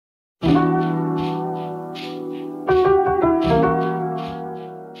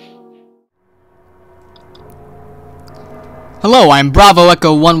Hello, I'm Bravo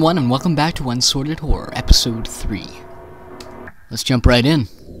Echo 11 and welcome back to Unsorted Horror, Episode 3. Let's jump right in.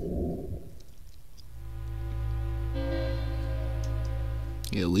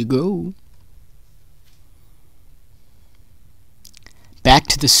 Here we go. Back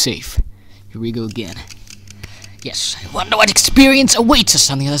to the safe. Here we go again. Yes, I wonder what experience awaits us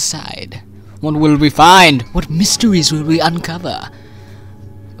on the other side. What will we find? What mysteries will we uncover?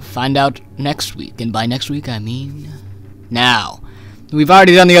 Find out next week, and by next week I mean now. We've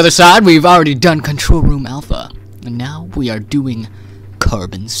already done the other side, we've already done Control Room Alpha, and now we are doing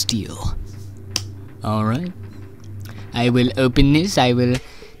Carbon Steel. Alright. I will open this, I will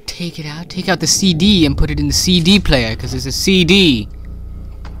take out the CD and put it in the CD player, because it's a CD.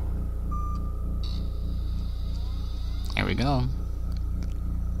 There we go.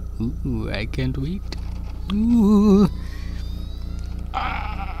 Ooh, I can't wait. Ooh.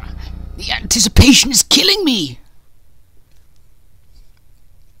 The anticipation is killing me!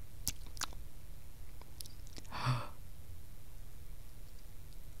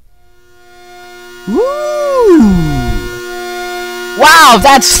 Woo! Wow,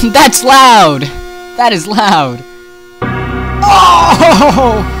 that's loud! That is loud.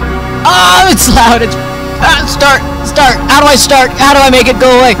 Oh! Oh, it's loud! It's start! How do I start? How do I make it go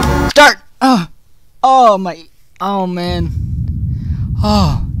away? Start! Oh my! Oh man!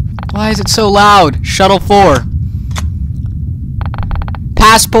 Oh, why is it so loud? Shuttle 4.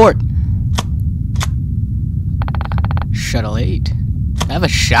 Passport. Shuttle 8. I have a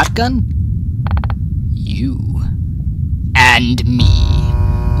shotgun? You and me.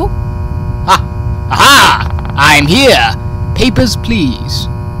 Oh. Aha! I'm here. Papers, please.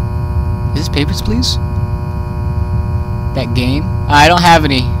 Is this Papers, Please? That game? I don't have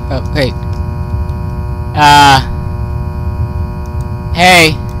any. Oh, wait.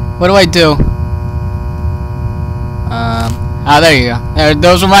 Hey, what do I do? There you go.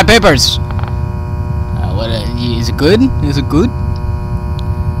 Those are my papers. Is it good? Is it good?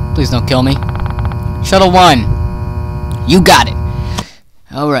 Please don't kill me. Shuttle 1. You got it.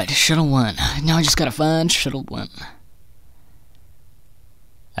 Alright, Shuttle 1. Now I just gotta find Shuttle 1.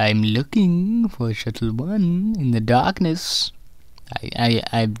 I'm looking for Shuttle 1 in the darkness.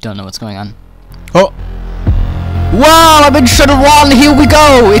 I don't know what's going on. Oh! Wow, I'm in Shuttle 1, here we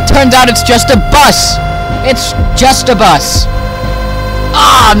go! It turns out it's just a bus! It's just a bus!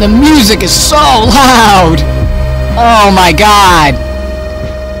 Ah, and the music is so loud! Oh my god!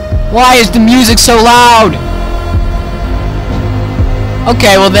 Why is the music so loud?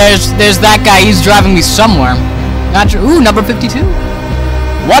 Okay, well there's that guy, he's driving me somewhere. Not sure. Ooh, number 52.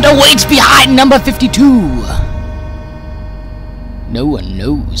 What awaits behind number 52? No one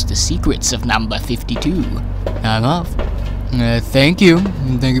knows the secrets of number 52. I'm off. Thank you.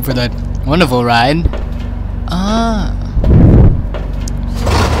 Thank you for that wonderful ride.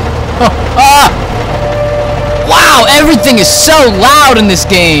 Wow, everything is so loud in this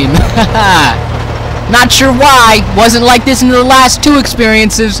game. Not sure why. Wasn't like this in the last 2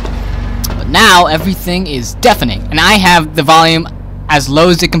 experiences. But now everything is deafening. And I have the volume as low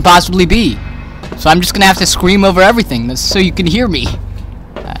as it can possibly be. So I'm just gonna have to scream over everything so you can hear me.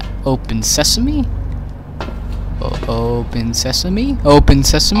 Open sesame? Open sesame? Open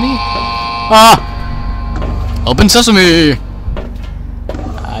sesame? Open sesame!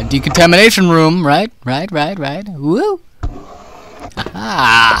 Decontamination room, right? Woo!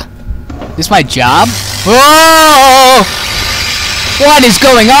 Aha! This my job? Whoa! What is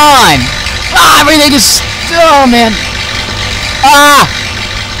going on? Everything is... Oh, man.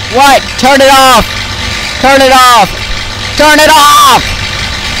 What? Turn it off! Turn it off! Turn it off!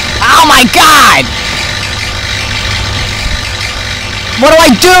 Oh my god! What do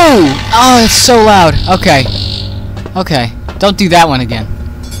I do? Oh, it's so loud. Okay. Okay. Don't do that one again.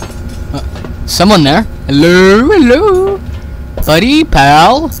 Someone there? Hello? Buddy,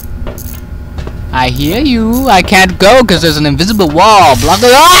 pal? I hear you. I can't go because there's an invisible wall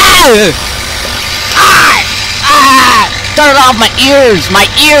blocking. Turn it off, my ears! My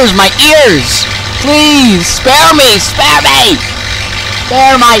ears! Please, spare me! Spare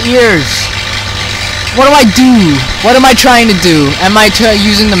my ears! What do I do? What am I trying to do? Am I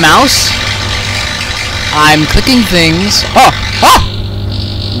using the mouse? I'm clicking things.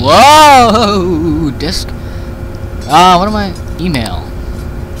 Whoa! Disk. What am I? Email.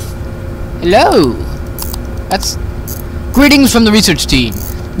 Hello! That's... Greetings from the research team.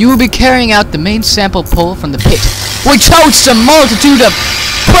 You will be carrying out the main sample pull from the pit, which hosts a multitude of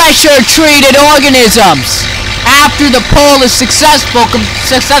pressure-treated organisms. After the pull is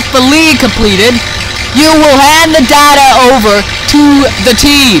successfully completed, you will hand the data over to the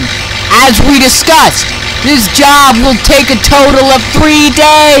team. As we discussed, This job will take a total of 3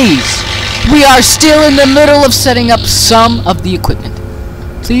 days. We are still in the middle of setting up some of the equipment.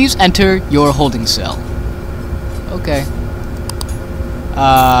 Please enter your holding cell. Okay.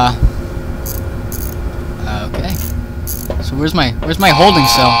 Okay. So where's my holding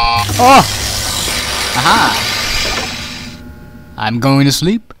cell? Oh! Aha! I'm going to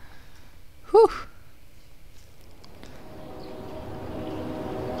sleep. Whew.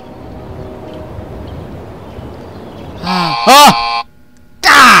 Oh!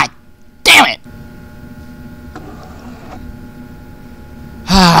 God! Damn it!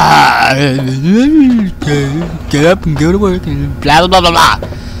 Get up and go to work and blah blah blah blah blah.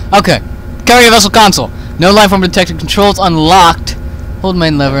 Okay. Carrier vessel console. No life form detected. Controls unlocked. Hold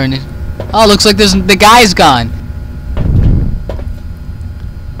main lever and it. Oh, looks like the guy's gone.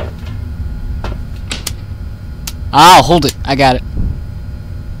 I'll hold it. I got it.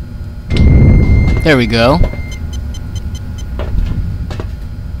 There we go.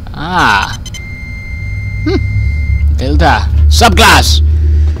 Ah. Delta. Subclass.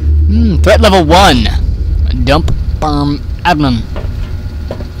 Threat level 1. Dump abdomen.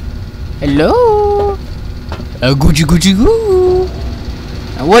 Hello. Gucci Gucci Goo.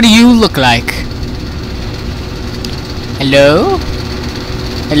 What do you look like? Hello?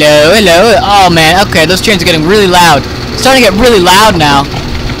 Hello, hello. Oh man, okay, those chains are getting really loud. It's starting to get really loud now.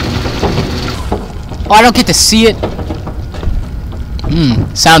 Oh, I don't get to see it.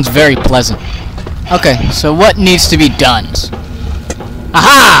 Sounds very pleasant. Okay, so what needs to be done?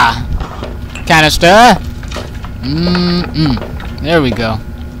 Aha! Canister. There we go.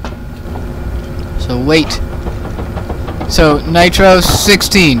 So wait. So nitro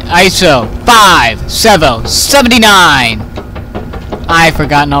 16, ISO 5, 79. I've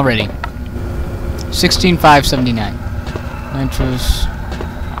forgotten already. 16,579. Nitros.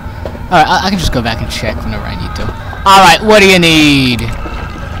 Alright, I can just go back and check whenever I need to. Alright, what do you need?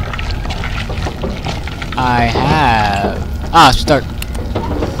 I have... start.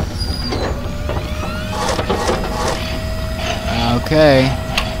 Okay.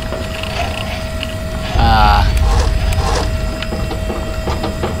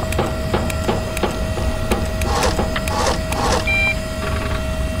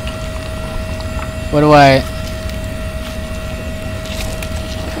 What do I...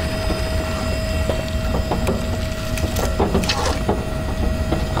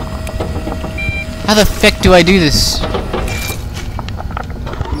 How the feck do I do this?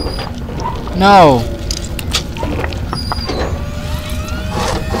 No.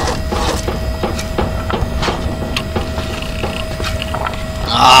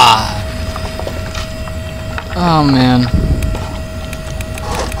 Oh man.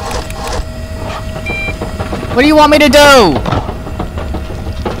 What do you want me to do?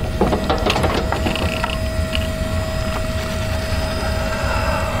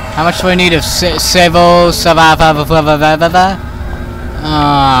 How much do I need of Sevo?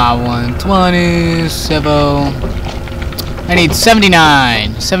 120 Sevo. I need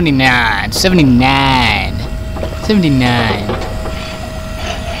 79. 79. 79. 79.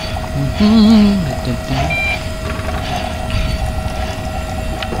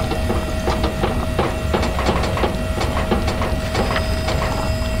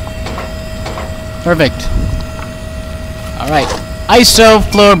 Perfect. Alright. ISO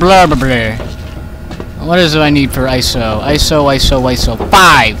floor blah blah blah. What do I need for ISO? ISO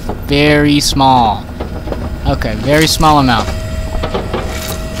 5. Very small. Okay, very small amount.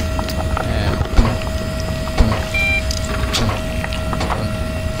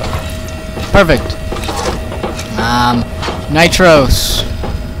 Perfect. Nitros.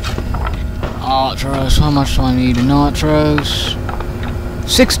 Nitros. How much do I need in nitros?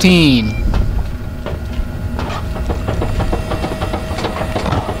 16.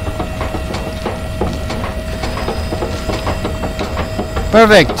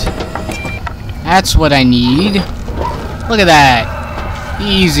 Perfect. That's what I need. Look at that.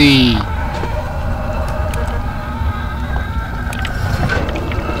 Easy.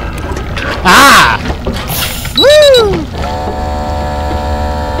 Ah! Woo!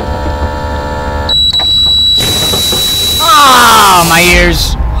 Ah, my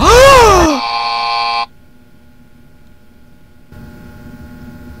ears.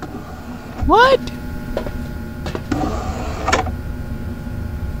 What?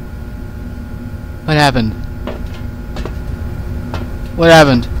 What happened? What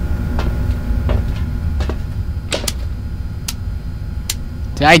happened?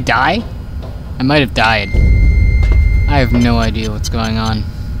 Did I die? I might have died. I have no idea what's going on.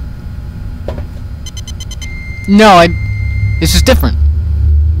 No, this is different.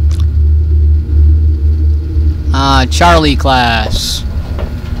 Charlie class.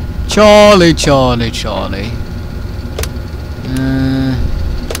 Charlie.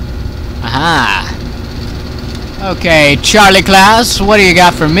 Aha. Okay, Charlie class, what do you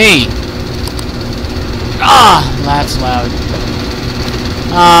got for me? Ah, that's loud.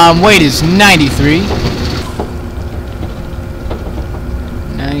 Weight is 93.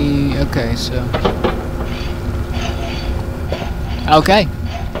 90, okay, so. Okay.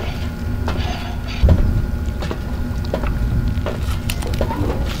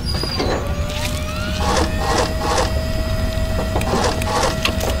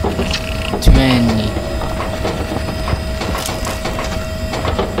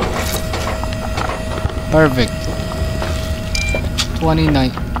 Perfect.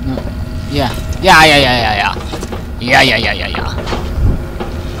 29. No. Yeah.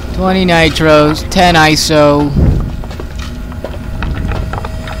 20 nitros, 10 ISO.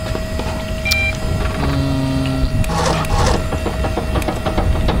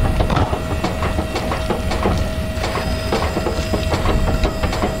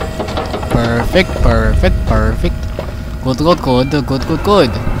 Perfect.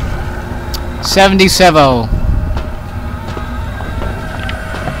 Good. 77. Right?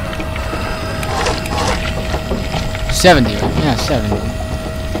 Yeah, 70.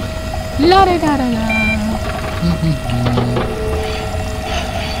 La da da da da.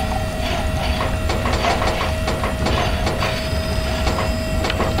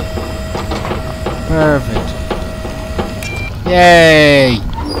 Perfect. Yay!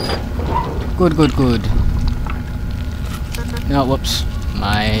 Good. No, whoops.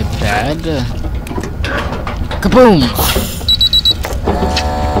 My bad. Kaboom!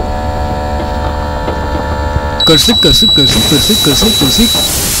 Go sleep.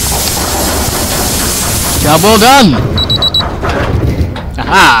 Job well done!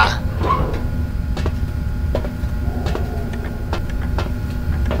 Aha!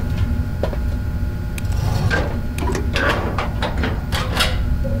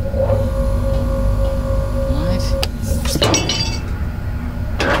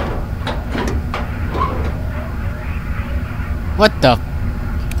 What the?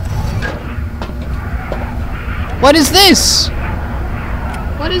 What is this?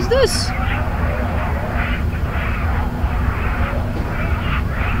 What is this?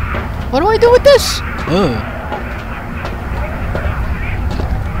 What do I do with this? Oh.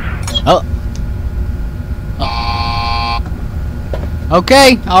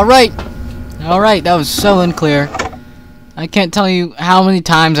 Okay, alright, that was so unclear. I can't tell you how many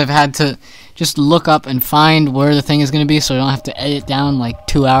times I've had to just look up and find where the thing is going to be so I don't have to edit down like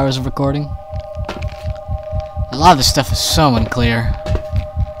 2 hours of recording. A lot of this stuff is so unclear.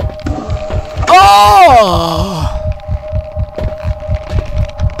 Oh!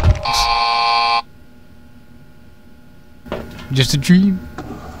 Just a dream.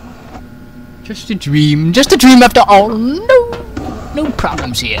 Just a dream after all. No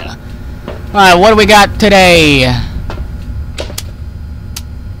problems here. Alright, what do we got today?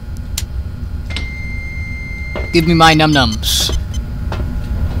 Give me my num-nums.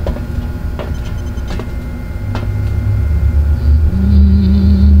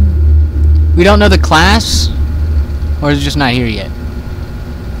 We don't know the class? Or is it just not here yet?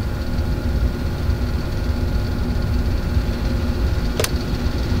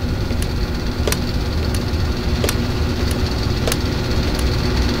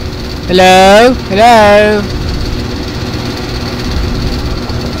 Hello?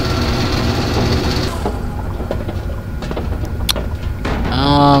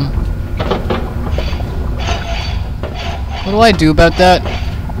 What do I do about that?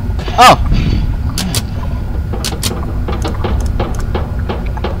 Oh!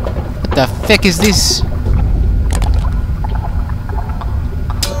 What the frick is this?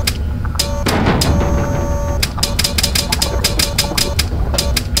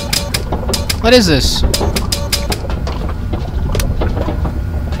 What is this?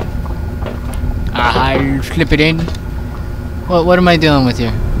 I'll slip it in. What am I dealing with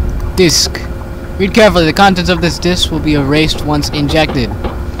here? Disc. Read carefully. The contents of this disc will be erased once injected.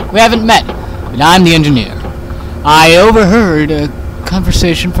 We haven't met, but I'm the engineer. I overheard a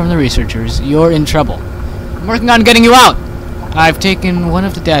conversation from the researchers. You're in trouble. I'm working on getting you out. I've taken one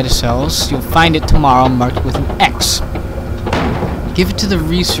of the data cells. You'll find it tomorrow marked with an X. Give it to the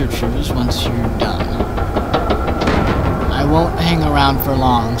researchers once you're done. I won't hang around for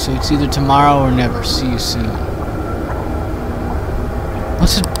long, so it's either tomorrow or never. See you soon.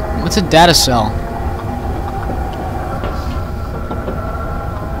 What's a data cell?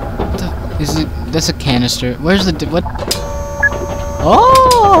 What the, is it? That's a canister. Where's the what?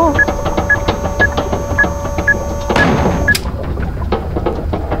 Oh!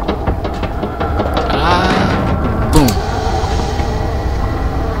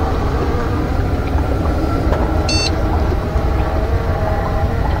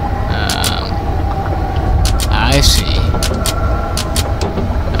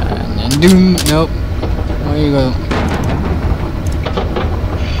 doom. Nope. There you go.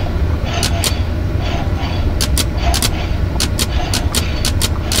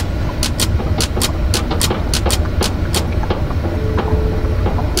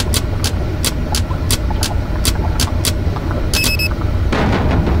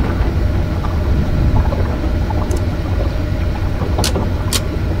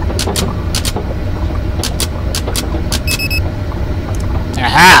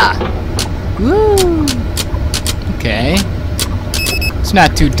 Aha! Woo! Okay. It's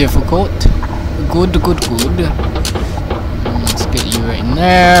not too difficult. Good, good, good. Let's get you right in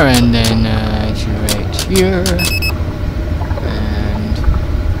there, and then you right here. And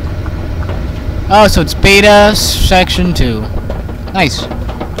oh, so it's beta section 2. Nice.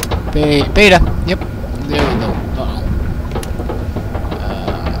 Beta. Yep. There we go. Uh-oh.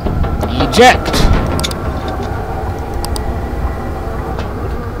 Eject.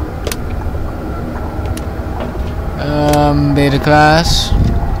 Beta class.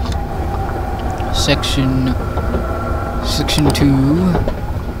 Section 2.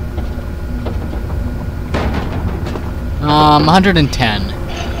 110.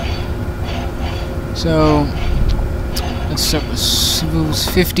 So let's start with civils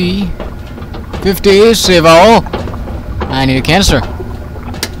 50. 50 civil. I need a canister.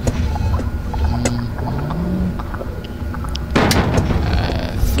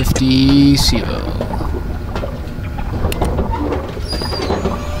 50 civil.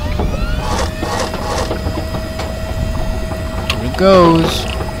 Goes.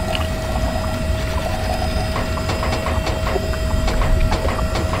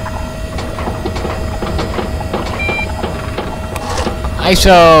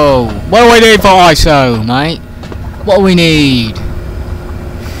 ISO. What do we need for ISO, mate? What do we need?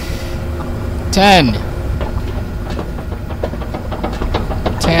 10.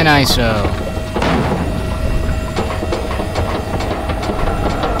 10 ISO.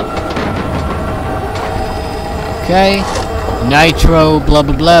 Okay. Nitro, blah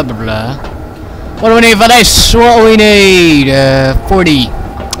blah blah blah blah. What do we need for this? What do we need? 40.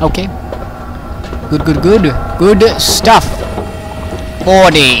 Okay. Good, good, good. Good stuff.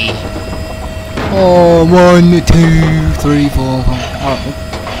 40. Oh, 1, 2, 3, 4. Oh.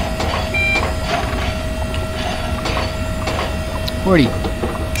 40.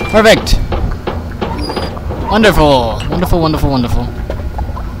 Perfect. Wonderful. Wonderful, wonderful, wonderful.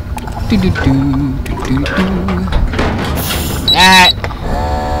 Do do do do do do. Ah.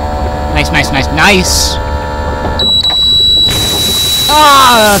 Nice, nice, nice, nice.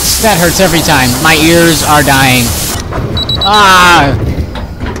 Ah, that hurts every time. My ears are dying. Ah.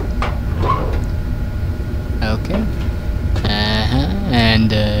 Okay. And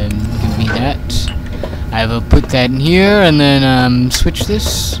give me that. I will put that in here, and then switch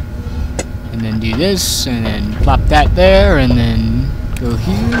this, and then do this, and then plop that there, and then go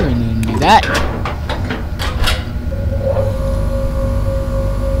here, and then do that.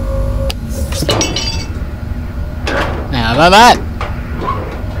 How about that?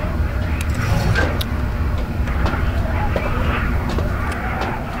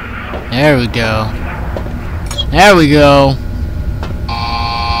 There we go. There we go.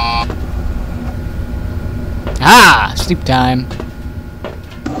 Ah! Sleep time.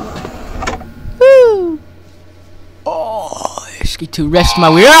 Woo! Oh, let's get to rest my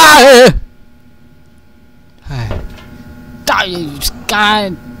wheel.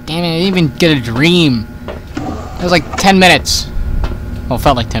 God damn it, I didn't even get a dream. It was like 10 minutes. Well, it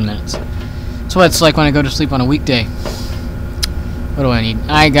felt like 10 minutes. That's what it's like when I go to sleep on a weekday. What do I need?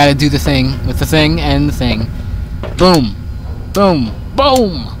 I gotta do the thing with the thing and the thing. Boom. Boom.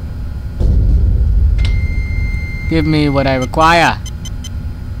 Boom! Give me what I require.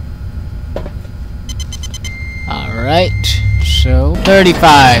 Alright. So,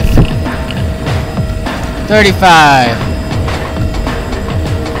 35. 35.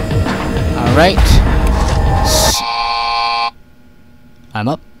 Alright. I'm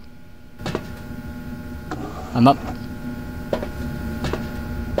up. I'm up.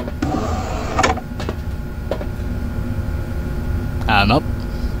 I'm up.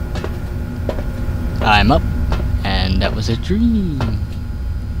 I'm up. And that was a dream.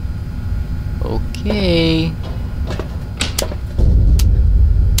 Okay.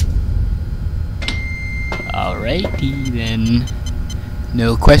 Alrighty then.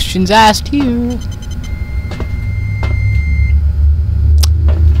 No questions asked here.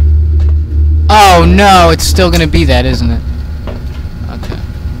 Oh no, it's still gonna be that, isn't it? Okay.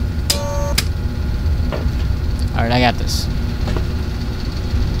 Alright, I got this.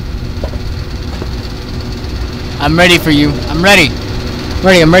 I'm ready for you. I'm ready.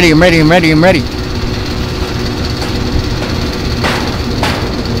 Ready, I'm ready, I'm ready, I'm ready, I'm ready.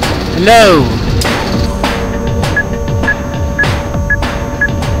 Hello.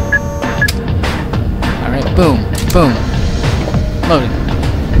 Alright, boom, boom. Loading.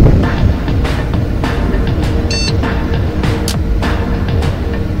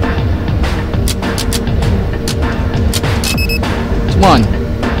 It's one.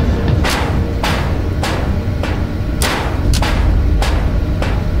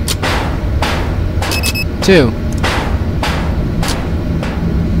 Two.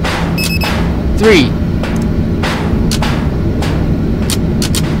 Three.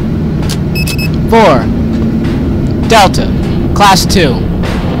 Four. Delta. Class 2.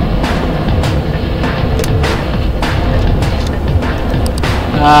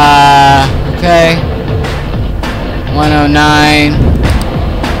 Okay. 109.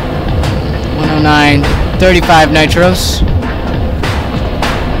 109. 35 nitros.